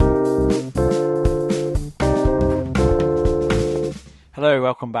Hello,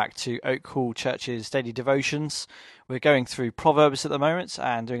 welcome back to Oak Hall Church's Daily Devotions. We're going through Proverbs at the moment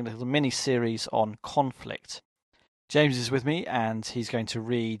and doing a little mini-series on conflict. James is with me and he's going to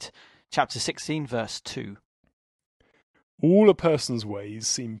read chapter 16, verse 2. All a person's ways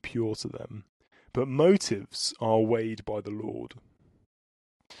seem pure to them, but motives are weighed by the Lord.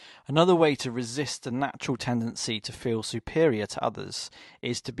 Another way to resist the natural tendency to feel superior to others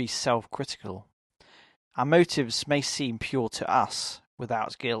is to be self-critical. Our motives may seem pure to us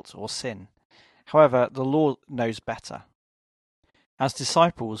without guilt or sin. However, the Lord knows better. As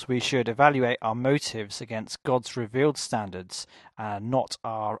disciples, we should evaluate our motives against God's revealed standards and not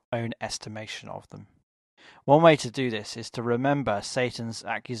our own estimation of them. One way to do this is to remember Satan's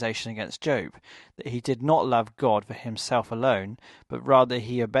accusation against Job, that he did not love God for himself alone, but rather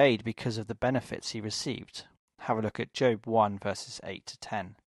he obeyed because of the benefits he received. Have a look at Job 1 verses 8 to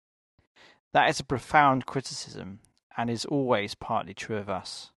 10. That is a profound criticism and is always partly true of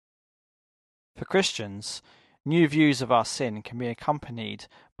us. For Christians, new views of our sin can be accompanied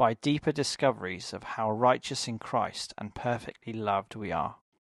by deeper discoveries of how righteous in Christ and perfectly loved we are.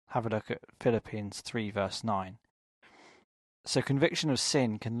 Have a look at Philippians 3 verse 9. So conviction of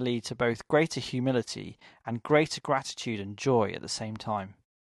sin can lead to both greater humility and greater gratitude and joy at the same time.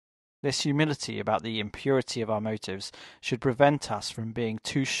 This humility about the impurity of our motives should prevent us from being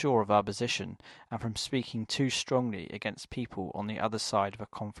too sure of our position and from speaking too strongly against people on the other side of a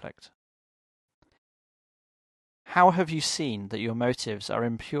conflict. How have you seen that your motives are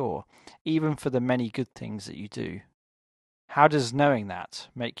impure, even for the many good things that you do? How does knowing that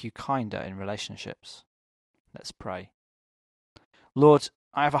make you kinder in relationships? Let's pray. Lord,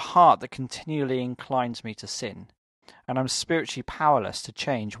 I have a heart that continually inclines me to sin, and I'm spiritually powerless to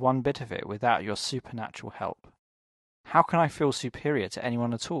change one bit of it without your supernatural help. How can I feel superior to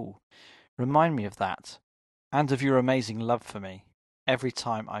anyone at all? Remind me of that, and of your amazing love for me, every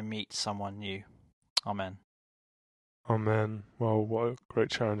time I meet someone new. Amen. Amen. Well, what a great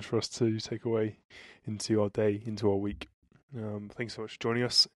challenge for us to take away into our day, into our week. Thanks so much for joining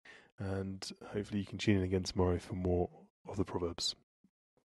us, and hopefully you can tune in again tomorrow for more of the Proverbs.